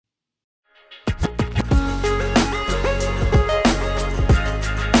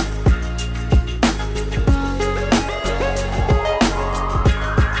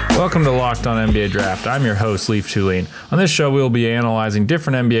Welcome to Locked On NBA Draft. I'm your host, Leif Tulane. On this show, we will be analyzing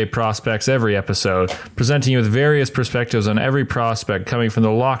different NBA prospects every episode, presenting you with various perspectives on every prospect coming from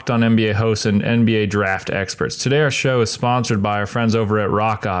the Locked On NBA hosts and NBA draft experts. Today, our show is sponsored by our friends over at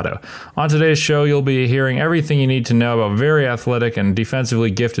Rock Auto. On today's show, you'll be hearing everything you need to know about very athletic and defensively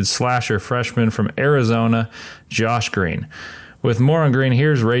gifted slasher freshman from Arizona, Josh Green. With more on Green,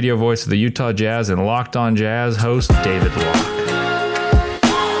 here's radio voice of the Utah Jazz and Locked On Jazz host, David Locke.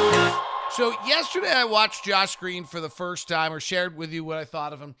 So yesterday I watched Josh Green for the first time, or shared with you what I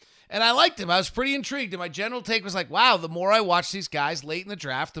thought of him, and I liked him. I was pretty intrigued, and my general take was like, wow, the more I watch these guys late in the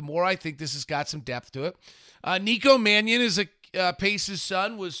draft, the more I think this has got some depth to it. Nico Mannion is Pace's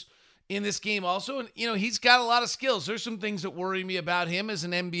son, was in this game also, and he's got a lot of skills. There's some things that worry me about him as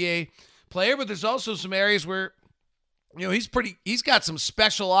an NBA player, but there's also some areas where he's got some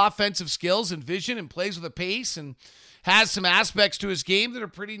special offensive skills and vision, and plays with a pace, and has some aspects to his game that are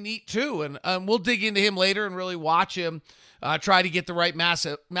pretty neat too. And we'll dig into him later and really watch him try to get the right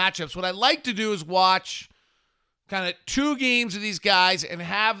matchups. What I like to do is watch kind of two games of these guys and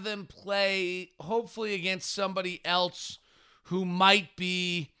have them play hopefully against somebody else who might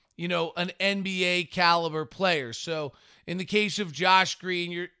be, an NBA caliber player. So in the case of Josh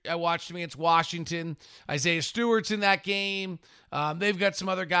Green, I watched him against Washington. Isaiah Stewart's in that game. They've got some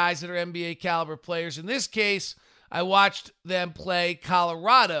other guys that are NBA caliber players. In this case, I watched them play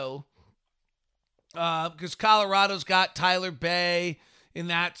Colorado because Colorado's got Tyler Bay in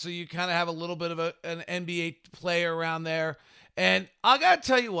that, so you kind of have a little bit of an NBA player around there. And I got to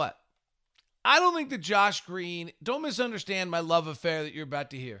tell you what, I don't think that Josh Green, don't misunderstand my love affair that you're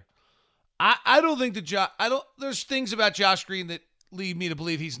about to hear. I don't think that there's things about Josh Green that lead me to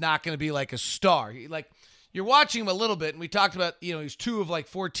believe he's not going to be like a star. You're watching him a little bit, and we talked about, he's 2 of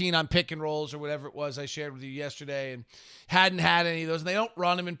 14 on pick and rolls or whatever it was I shared with you yesterday, and hadn't had any of those. And they don't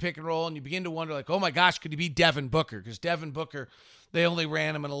run him in pick and roll, and you begin to wonder, oh my gosh, could he be Devin Booker? Because Devin Booker, they only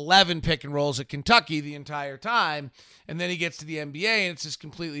ran him in 11 pick and rolls at Kentucky the entire time, and then he gets to the NBA, and it's this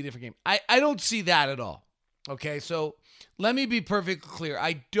completely different game. I don't see that at all. Okay, so let me be perfectly clear.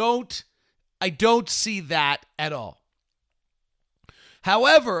 I don't see that at all.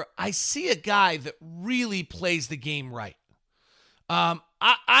 However, I see a guy that really plays the game right.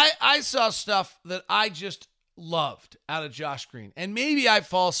 I saw stuff that I just loved out of Josh Green. And maybe I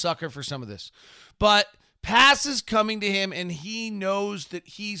fall sucker for some of this. But passes coming to him, and he knows that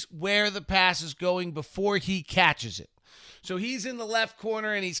he's where the pass is going before he catches it. So he's in the left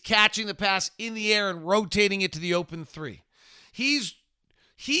corner, and he's catching the pass in the air and rotating it to the open three. He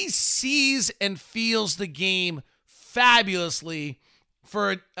sees and feels the game fabulously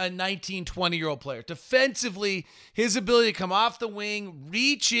for a 19, 20-year-old player. Defensively, his ability to come off the wing,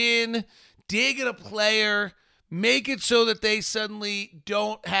 reach in, dig at a player, make it so that they suddenly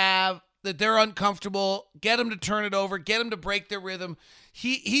that they're uncomfortable, get them to turn it over, get them to break their rhythm.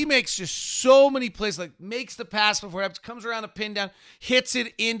 He makes just so many plays, makes the pass before it happens, comes around a pin down, hits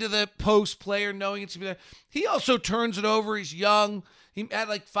it into the post player knowing it's going to be there. He also turns it over. He's young. He had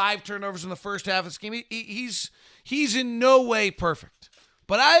 5 turnovers in the first half of this game. He's in no way perfect.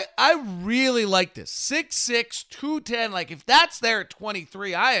 But I really like this. 6'6", 210. If that's there at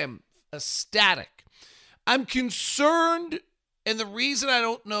 23, I am ecstatic. I'm concerned, and the reason I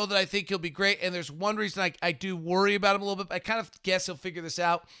don't know that I think he'll be great, and there's one reason I do worry about him a little bit. I kind of guess he'll figure this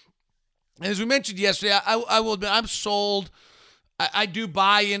out. And as we mentioned yesterday, I will admit I'm sold. I do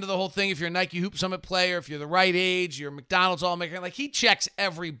buy into the whole thing. If you're a Nike Hoop Summit player, if you're the right age, you're a McDonald's All-American, he checks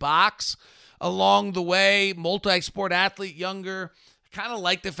every box along the way. Multi-sport athlete, younger. Kind of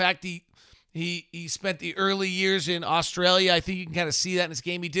like the fact he spent the early years in Australia. I think you can kind of see that in his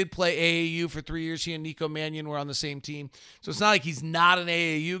game. He did play AAU for 3 years. He and Nico Mannion were on the same team. So it's not like he's not an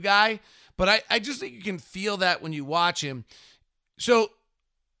AAU guy, but I just think you can feel that when you watch him. So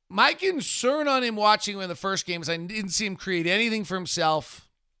my concern on him watching him in the first game is I didn't see him create anything for himself.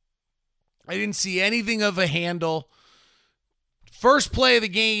 I didn't see anything of a handle. First play of the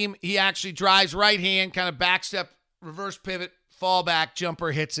game, he actually drives right hand, kind of backstep, reverse pivot, fall back,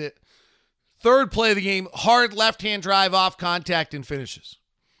 jumper, hits it. Third play of the game, hard left-hand drive off contact and finishes.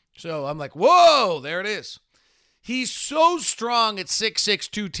 So I'm like, whoa, there it is. He's so strong at 6'6",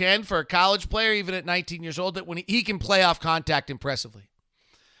 210 for a college player, even at 19 years old, that when he can play off contact impressively.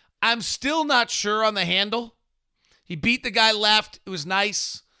 I'm still not sure on the handle. He beat the guy left. It was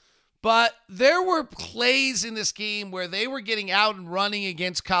nice. But there were plays in this game where they were getting out and running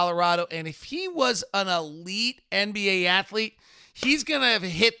against Colorado, and if he was an elite NBA athlete, he's going to have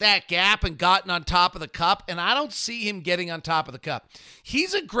hit that gap and gotten on top of the cup, and I don't see him getting on top of the cup.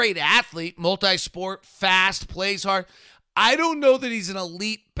 He's a great athlete, multi-sport, fast, plays hard. I don't know that he's an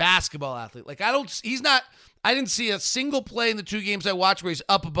elite basketball athlete. Like, I didn't see a single play in the 2 games I watched where he's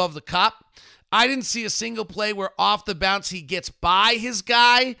up above the cup. I didn't see a single play where off the bounce he gets by his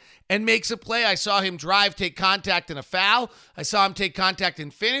guy and makes a play. I saw him drive, take contact, and a foul. I saw him take contact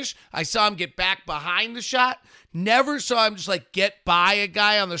and finish. I saw him get back behind the shot. Never saw him just like get by a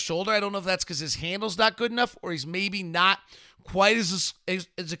guy on the shoulder. I don't know if that's because his handle's not good enough or he's maybe not quite as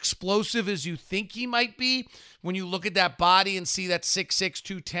explosive as you think he might be when you look at that body and see that 6'6",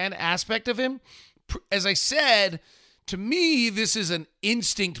 210 aspect of him. As I said, to me, this is an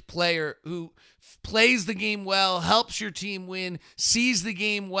instinct player who plays the game well, helps your team win, sees the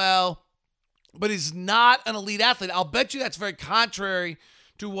game well, but is not an elite athlete. I'll bet you that's very contrary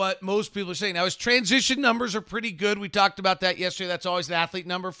to what most people are saying. Now, his transition numbers are pretty good. We talked about that yesterday. That's always an athlete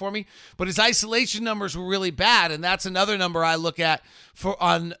number for me. But his isolation numbers were really bad, and that's another number I look at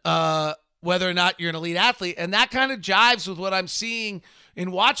on whether or not you're an elite athlete. And that kind of jives with what I'm seeing in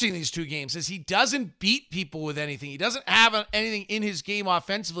watching these 2 games, is he doesn't beat people with anything. He doesn't have anything in his game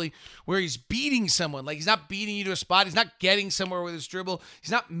offensively where he's beating someone. Like, he's not beating you to a spot. He's not getting somewhere with his dribble. He's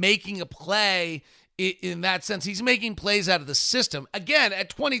not making a play in that sense. He's making plays out of the system. Again, at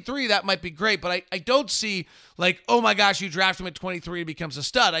 23, that might be great, but I don't see like, oh my gosh, you draft him at 23 and becomes a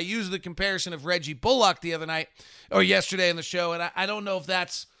stud. I used the comparison of Reggie Bullock the other night or yesterday in the show, and I don't know if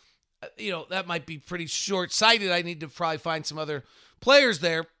that's, that might be pretty short-sighted. I need to probably find some other players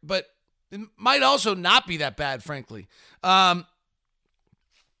there, but it might also not be that bad, frankly.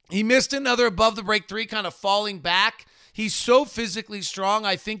 He missed another above the break 3, kind of falling back. He's so physically strong.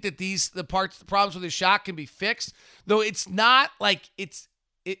 I think that the problems with his shot can be fixed, though it's not like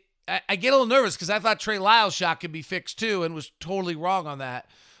I get a little nervous because I thought Trey Lyles' shot could be fixed too, and was totally wrong on that.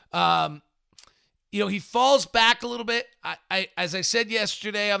 He falls back a little bit. As I said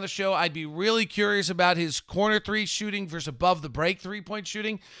yesterday on the show, I'd be really curious about his corner 3 shooting versus above the break 3-point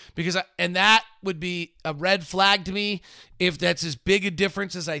shooting, and that would be a red flag to me if that's as big a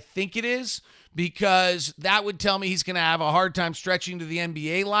difference as I think it is, because that would tell me he's going to have a hard time stretching to the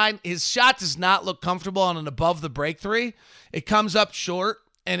NBA line. His shot does not look comfortable on an above the break 3. It comes up short,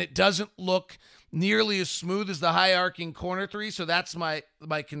 and it doesn't look nearly as smooth as the high arcing corner 3, so that's my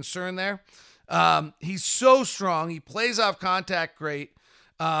concern there. He's so strong. He plays off contact great.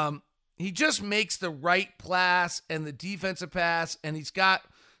 He just makes the right pass and the defensive pass, and he's got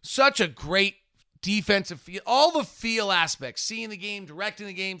such a great defensive feel. All the feel aspects, seeing the game, directing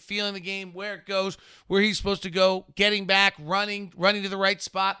the game, feeling the game, where it goes, where he's supposed to go, getting back, running to the right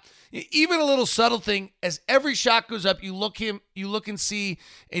spot. Even a little subtle thing, as every shot goes up, you look and see,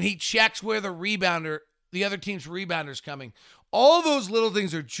 and he checks where the other team's rebounder is coming. All those little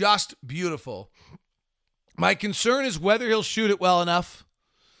things are just beautiful. My concern is whether he'll shoot it well enough,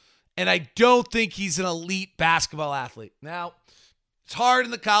 and I don't think he's an elite basketball athlete. Now, it's hard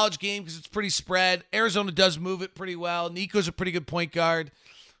in the college game because it's pretty spread. Arizona does move it pretty well. Nico's a pretty good point guard.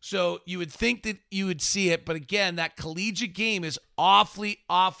 So you would think that you would see it. But again, that collegiate game is awfully,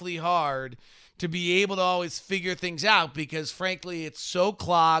 awfully hard to be able to always figure things out because, frankly, it's so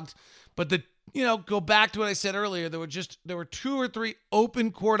clogged. But go back to what I said earlier. There were 2 or 3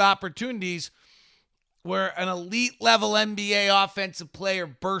 open court opportunities where an elite level NBA offensive player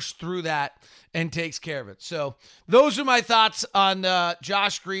bursts through that and takes care of it. So those are my thoughts on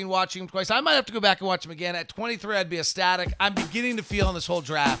Josh Green, watching him twice. I might have to go back and watch him again. At 23, I'd be ecstatic. I'm beginning to feel in this whole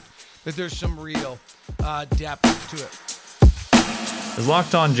draft that there's some real depth to it. As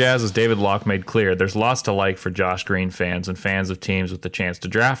Locked On Jazz's David Locke made clear, there's lots to like for Josh Green fans and fans of teams with the chance to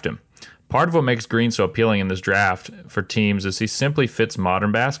draft him. Part of what makes Green so appealing in this draft for teams is he simply fits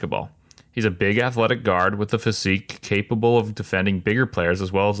modern basketball. He's a big athletic guard with a physique capable of defending bigger players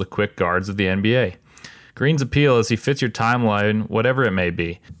as well as the quick guards of the NBA. Green's appeal is he fits your timeline, whatever it may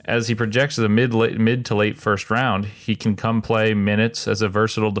be. As he projects as a mid to late first round, he can come play minutes as a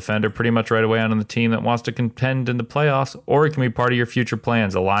versatile defender pretty much right away on the team that wants to contend in the playoffs, or he can be part of your future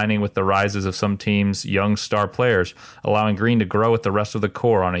plans, aligning with the rises of some teams' young star players, allowing Green to grow with the rest of the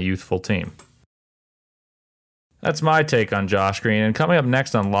core on a youthful team. That's my take on Josh Green, and coming up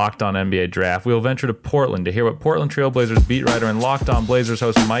next on Locked On NBA Draft, we'll venture to Portland to hear what Portland Trail Blazers beat writer and Locked On Blazers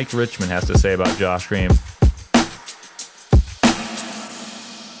host Mike Richmond has to say about Josh Green.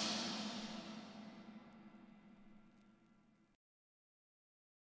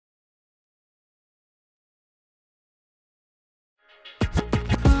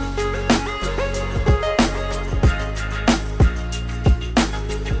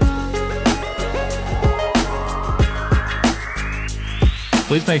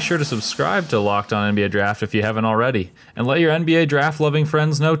 Please make sure to subscribe to Locked On NBA Draft if you haven't already, and let your NBA draft-loving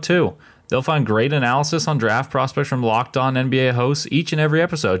friends know too. They'll find great analysis on draft prospects from Locked On NBA hosts each and every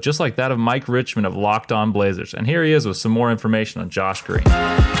episode, just like that of Mike Richmond of Locked On Blazers. And here he is with some more information on Josh Green.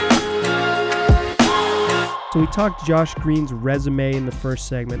 So we talked Josh Green's resume in the first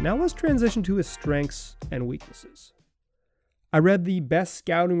segment. Now let's transition to his strengths and weaknesses. I read the best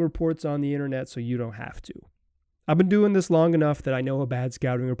scouting reports on the internet, so you don't have to. I've been doing this long enough that I know a bad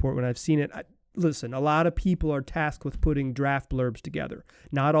scouting report when I've seen it. Listen, a lot of people are tasked with putting draft blurbs together.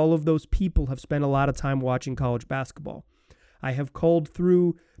 Not all of those people have spent a lot of time watching college basketball. I have culled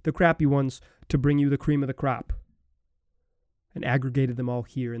through the crappy ones to bring you the cream of the crop and aggregated them all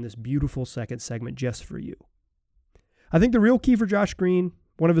here in this beautiful second segment just for you. I think the real key for Josh Green,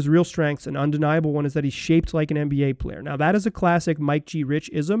 one of his real strengths, an undeniable one, is that he's shaped like an NBA player. Now, that is a classic Mike G.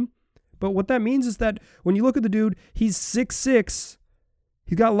 Rich-ism, but what that means is that when you look at the dude, he's 6'6",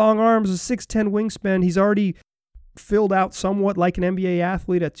 he's got long arms, a 6'10" wingspan. He's already filled out somewhat like an NBA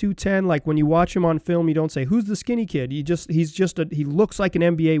athlete at 210. Like when you watch him on film, you don't say, "Who's the skinny kid?" He looks like an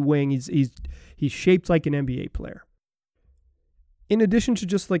NBA wing. He's shaped like an NBA player. In addition to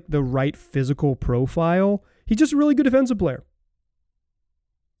just like the right physical profile, he's just a really good defensive player.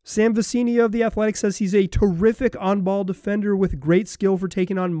 Sam Vecenie of The Athletic says he's a terrific on-ball defender with great skill for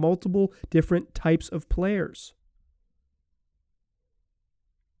taking on multiple different types of players.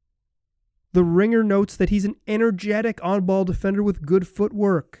 The Ringer notes that he's an energetic on-ball defender with good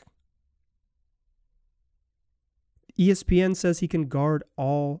footwork. ESPN says he can guard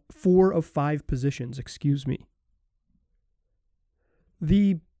all 4 of 5 positions.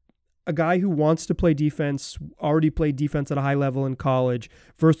 A guy who wants to play defense, already played defense at a high level in college,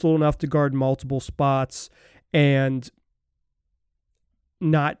 versatile enough to guard multiple spots, and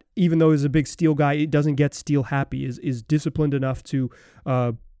not, even though he's a big steal guy, he doesn't get steal happy, is disciplined enough to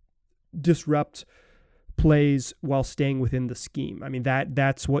disrupt plays while staying within the scheme. I mean,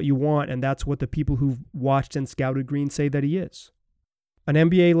 that's what you want, and that's what the people who've watched and scouted Green say that he is. An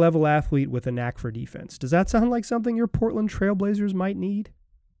NBA level athlete with a knack for defense. Does that sound like something your Portland Trailblazers might need?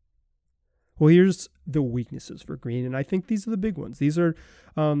 Well, here's the weaknesses for Green, and I think these are the big ones. These are,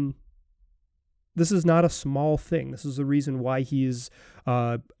 this is not a small thing. This is the reason why he is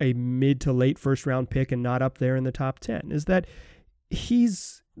a mid to late first round pick and not up there in the top 10, is that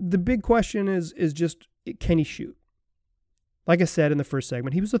the big question is just, can he shoot? Like I said in the first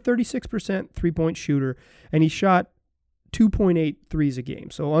segment, he was a 36% three-point shooter, and he shot 2.8 threes a game,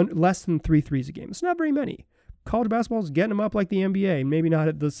 so less than 3 threes a game. It's not very many. College basketball is getting him up like the NBA, maybe not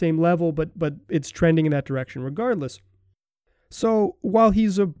at the same level, but it's trending in that direction regardless. So while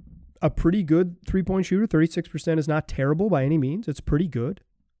he's a pretty good three-point shooter, 36% is not terrible by any means. It's pretty good.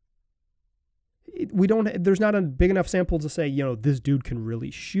 There's not a big enough sample to say, this dude can really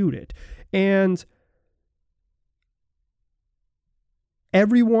shoot it. And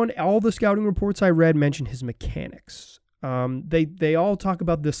all the scouting reports I read mention his mechanics. They all talk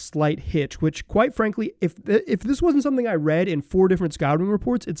about this slight hitch, which quite frankly, if this wasn't something I read in 4 different scouting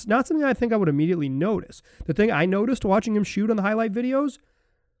reports, it's not something I think I would immediately notice. The thing I noticed watching him shoot on the highlight videos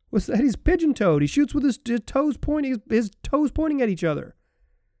was that he's pigeon-toed. He shoots with his toes pointing at each other.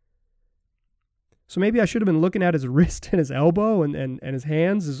 So maybe I should have been looking at his wrist and his elbow and his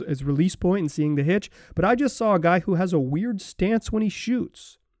hands, his release point, and seeing the hitch. But I just saw a guy who has a weird stance when he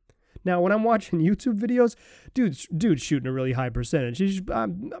shoots. Now, when I'm watching YouTube videos, dude's shooting a really high percentage.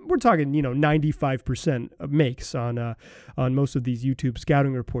 We're talking, 95% makes on most of these YouTube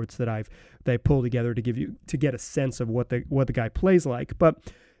scouting reports that they pull together to get a sense of what the guy plays like.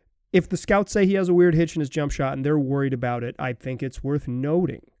 But if the scouts say he has a weird hitch in his jump shot and they're worried about it, I think it's worth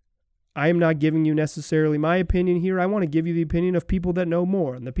noting. I am not giving you necessarily my opinion here. I want to give you the opinion of people that know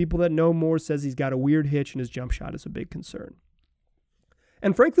more. And the people that know more says he's got a weird hitch and his jump shot is a big concern.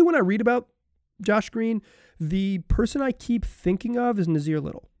 And frankly, when I read about Josh Green, the person I keep thinking of is Nasir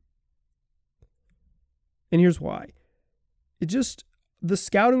Little. And here's why. The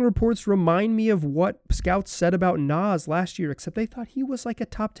scouting reports remind me of what scouts said about Nas last year, except they thought he was like a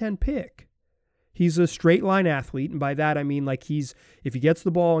top 10 pick. He's a straight line athlete, and by that I mean like if he gets the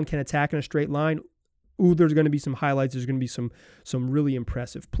ball and can attack in a straight line, there's going to be some highlights, there's going to be some really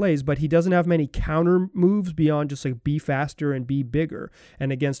impressive plays, but he doesn't have many counter moves beyond just like be faster and be bigger.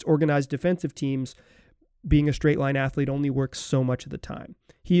 And against organized defensive teams, being a straight line athlete only works so much of the time.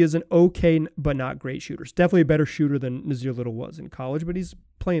 He is an okay but not great shooter. He's definitely a better shooter than Nasir Little was in college, but he's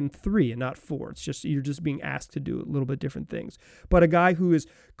playing 3 and not 4. It's just you're just being asked to do a little bit different things. But a guy who is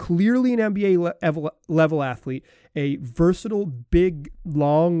clearly an NBA level athlete, a versatile, big,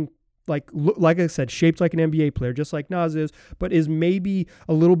 long, like I said, shaped like an NBA player, just like Naz is, but is maybe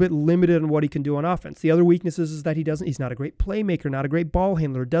a little bit limited on what he can do on offense. The other weaknesses is that he's not a great playmaker, not a great ball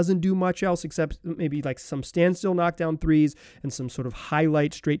handler, doesn't do much else except maybe like some standstill knockdown threes and some sort of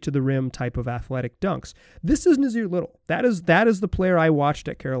highlight straight to the rim type of athletic dunks. This is Nassir Little. That is the player I watched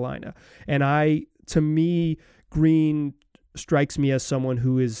at Carolina. And to me, Green strikes me as someone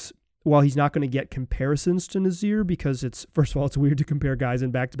who is, while he's not going to get comparisons to Nassir because first of all, it's weird to compare guys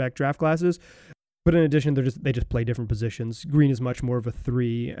in back-to-back draft classes. But in addition, they just play different positions. Green is much more of a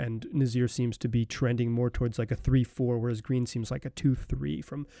 3, and Nassir seems to be trending more towards like a 3-4, whereas Green seems like a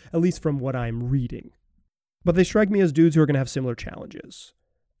 2-3 at least from what I'm reading. But they strike me as dudes who are going to have similar challenges.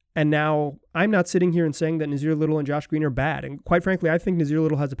 And now I'm not sitting here and saying that Nassir Little and Josh Green are bad. And quite frankly, I think Nassir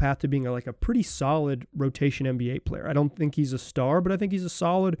Little has a path to being a pretty solid rotation NBA player. I don't think he's a star, but I think he's a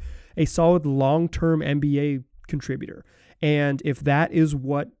solid long-term NBA contributor. And if that is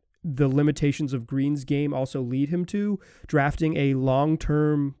what the limitations of Green's game also lead him to, drafting a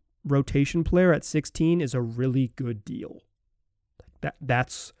long-term rotation player at 16 is a really good deal.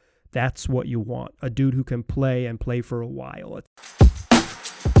 That's what you want. A dude who can play and play for a while.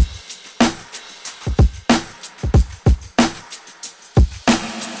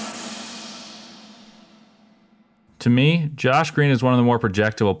 To me, Josh Green is one of the more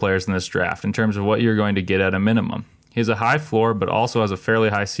projectable players in this draft in terms of what you're going to get at a minimum. He has a high floor, but also has a fairly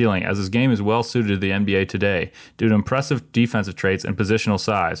high ceiling, as his game is well suited to the NBA today due to impressive defensive traits and positional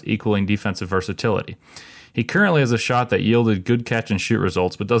size, equaling defensive versatility. He currently has a shot that yielded good catch-and-shoot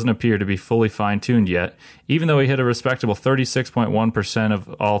results, but doesn't appear to be fully fine-tuned yet, even though he hit a respectable 36.1%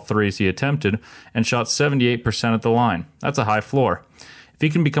 of all threes he attempted and shot 78% at the line. That's a high floor. If he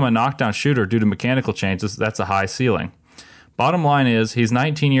can become a knockdown shooter due to mechanical changes, that's a high ceiling. Bottom line is, he's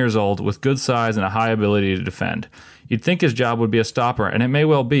 19 years old with good size and a high ability to defend. You'd think his job would be a stopper, and it may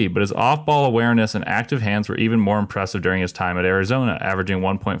well be, but his off-ball awareness and active hands were even more impressive during his time at Arizona, averaging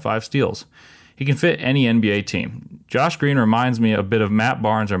 1.5 steals. He can fit any NBA team. Josh Green reminds me a bit of Matt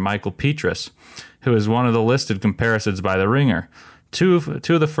Barnes or Michael Petrus, who is one of the listed comparisons by The Ringer. Two of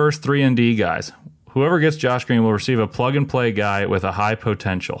the first 3-and-D guys. Whoever gets Josh Green will receive a plug-and-play guy with a high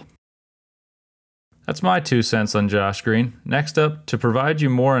potential. That's my 2 cents on Josh Green. Next up, to provide you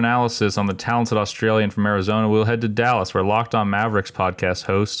more analysis on the talented Australian from Arizona, we'll head to Dallas, where Locked On Mavericks podcast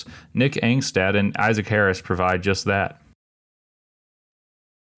hosts Nick Angstad and Isaac Harris provide just that.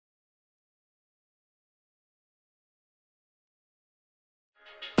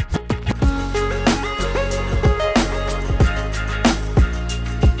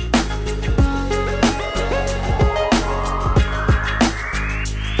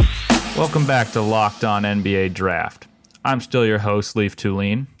 Welcome back to Locked On NBA Draft. I'm still your host, Leif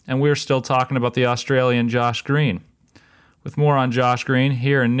Tulin, and we're still talking about the Australian Josh Green. With more on Josh Green,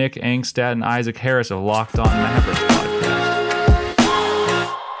 here are Nick Angstad and Isaac Harris of Locked On Mavericks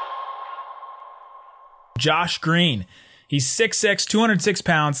podcast. Josh Green. He's 6'6", 206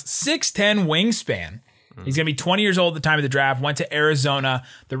 pounds, 6'10" wingspan. He's going to be 20 years old at the time of the draft, went to Arizona.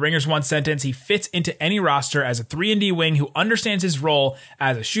 The Ringer's one sentence: he fits into any roster as a 3-and-D wing who understands his role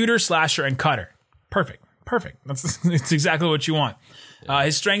as a shooter, slasher, and cutter. Perfect. That's exactly what you want.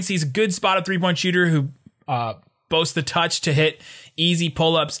 His strengths: he's a good spotted three-point shooter who boasts the touch to hit easy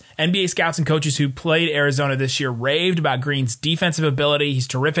pull-ups. NBA scouts and coaches who played Arizona this year raved about Green's defensive ability. He's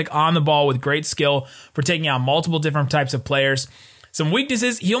terrific on the ball with great skill for taking out multiple different types of players. Some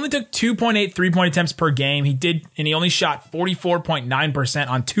weaknesses: he only took 2.8 three-point attempts per game. He only shot 44.9%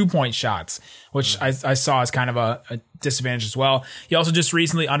 on 2-point shots, which I saw as kind of a disadvantage as well. He also just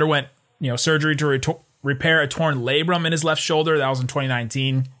recently underwent surgery to repair a torn labrum in his left shoulder. That was in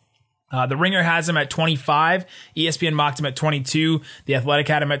 2019. The Ringer has him at 25. ESPN mocked him at 22. The Athletic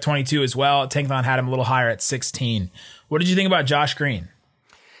had him at 22 as well. Tankathon had him a little higher at 16. What did you think about Josh Green?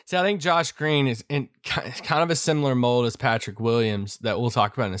 See, I think Josh Green is in kind of a similar mold as Patrick Williams that we'll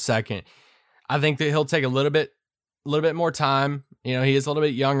talk about in a second. I think that he'll take a little bit more time. He is a little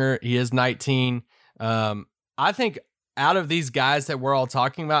bit younger. He is 19. I think out of these guys that we're all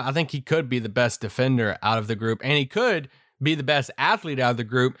talking about, I think he could be the best defender out of the group, and he could be the best athlete out of the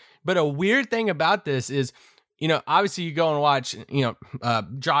group. But a weird thing about this is, obviously you go and watch,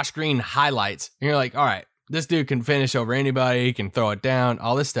 Josh Green highlights, and you're like, all right, this dude can finish over anybody. He can throw it down,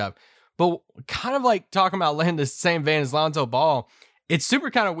 all this stuff. But kind of like talking about laying the same vein as Lonzo Ball, it's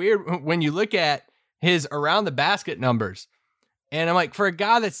super kind of weird when you look at his around the basket numbers. And I'm like, for a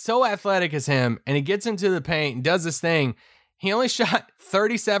guy that's so athletic as him, and he gets into the paint and does this thing, he only shot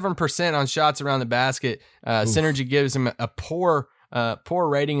 37% on shots around the basket. Synergy gives him a poor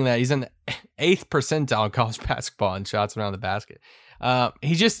rating that he's in the 8th percentile in college basketball in shots around the basket.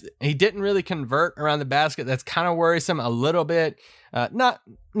 He didn't really convert around the basket. That's kind of worrisome a little bit. Not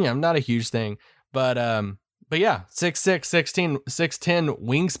a huge thing, but yeah, 6'6", 6'10"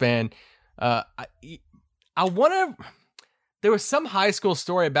 wingspan. I want to. There was some high school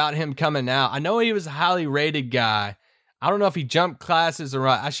story about him coming out. I know he was a highly rated guy. I don't know if he jumped classes or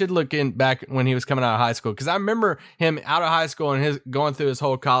what. I should look in back when he was coming out of high school, because I remember him out of high school and his going through his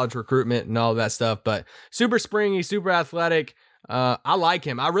whole college recruitment and all of that stuff. But super springy, super athletic. I like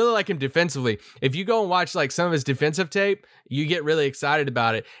him. I really like him defensively. If you go and watch like some of his defensive tape, you get really excited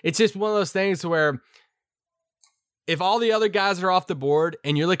about it. It's just one of those things where if all the other guys are off the board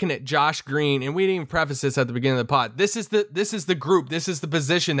and you're looking at Josh Green, and we didn't even preface this at the beginning of the pod, this is the group, this is the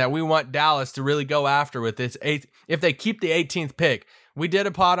position that we want Dallas to really go after with this if they keep the 18th pick. We did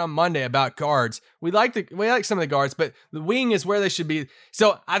a pod on Monday about guards. We like some of the guards, but the wing is where they should be.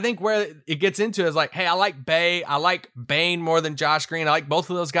 So I think where it gets into is like, hey, I like Bey, I like Bane more than Josh Green. I like both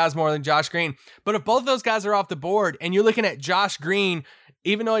of those guys more than Josh Green. But if both of those guys are off the board and you're looking at Josh Green,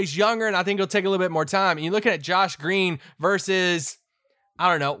 even though he's younger and I think he'll take a little bit more time, and you're looking at Josh Green versus,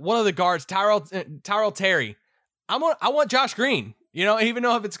 I don't know, one of the guards, Tyrell Terry. I want Josh Green. Even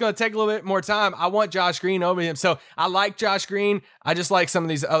though if it's going to take a little bit more time, I want Josh Green over him. So I like Josh Green. I just like some of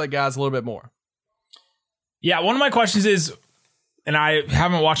these other guys a little bit more. Yeah, one of my questions is, and I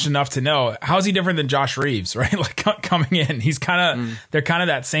haven't watched enough to know, how is he different than Josh Reeves, right? Like coming in, he's they're kind of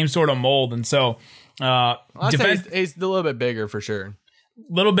that same sort of mold. And so I'd say he's a little bit bigger for sure.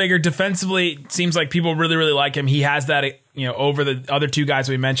 Little bigger defensively, seems like people really, really like him. He has that, over the other two guys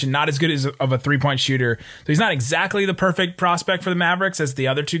we mentioned. Not as good as of a 3-point shooter, so he's not exactly the perfect prospect for the Mavericks as the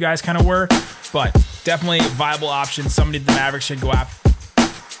other two guys kind of were, but definitely a viable option. Somebody the Mavericks should go after.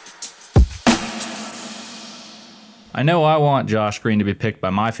 I know I want Josh Green to be picked by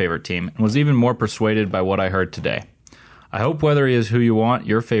my favorite team, and was even more persuaded by what I heard today. I hope whether he is who you want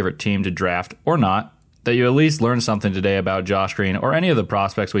your favorite team to draft or not, that you at least learned something today about Josh Green or any of the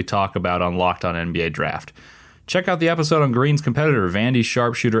prospects we talk about on Locked On NBA Draft. Check out the episode on Green's competitor, Vandy's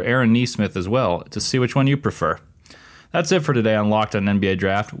sharpshooter Aaron Nesmith, as well, to see which one you prefer. That's it for today on Locked On NBA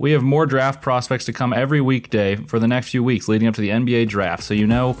Draft. We have more draft prospects to come every weekday for the next few weeks leading up to the NBA Draft, so you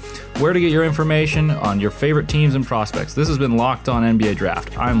know where to get your information on your favorite teams and prospects. This has been Locked On NBA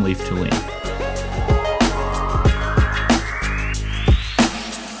Draft. I'm Leif Tulane.